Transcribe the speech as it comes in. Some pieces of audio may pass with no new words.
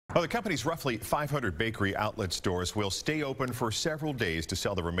Well, the company's roughly 500 bakery outlet stores will stay open for several days to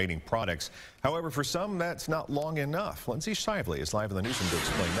sell the remaining products. However, for some, that's not long enough. Lindsay Shively is live in the newsroom to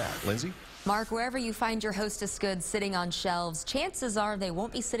explain that. Lindsay? Mark, wherever you find your Hostess goods sitting on shelves, chances are they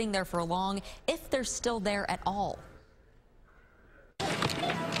won't be sitting there for long if they're still there at all.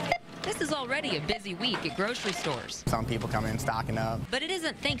 This is already a busy week at grocery stores. Some people come in stocking up. But it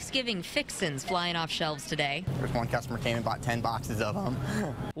isn't Thanksgiving fixins flying off shelves today. There's one customer came and bought 10 boxes of them.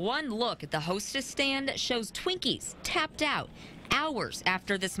 One look at the Hostess stand shows Twinkies tapped out hours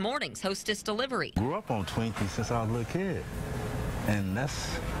after this morning's Hostess delivery. Grew up on Twinkies since I was a little kid, and that's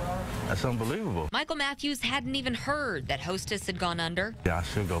unbelievable. Michael Matthews hadn't even heard that Hostess had gone under. Yeah, I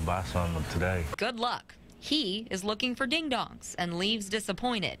should go buy some of them today. Good luck. He is looking for ding-dongs and leaves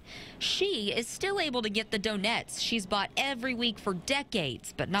disappointed. She is still able to get the donuts she's bought every week for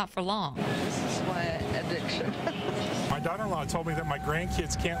decades, but not for long. This is my addiction. My daughter-in-law told me that my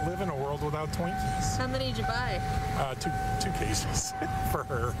grandkids can't live in a world without Twinkies. How many did you buy? Two cases for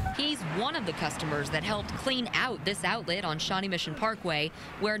her. He's one of the customers that helped clean out this outlet on Shawnee Mission Parkway,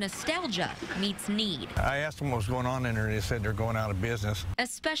 where nostalgia meets need. I asked them what was going on in there, and they said they're going out of business.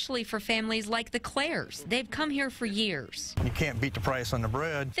 Especially for families like the Claires. They've come here for years. You can't beat the price on the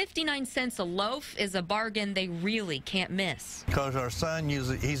bread. 59 cents a loaf is a bargain they really can't miss. Because our son,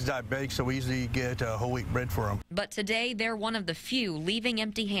 he's diabetic, so we usually get whole wheat bread for him. But today, they're one of the few leaving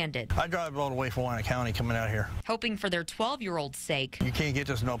empty-handed. I drive all the way from Wyandotte County coming out here. Hoping for their 12-year-old's sake. You can't get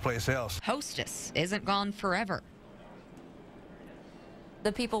this no place else. Hostess isn't gone forever.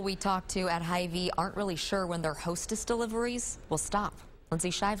 The people we talked to at Hy-Vee aren't really sure when their Hostess deliveries will stop.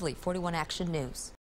 Lindsay Shively, 41 Action News.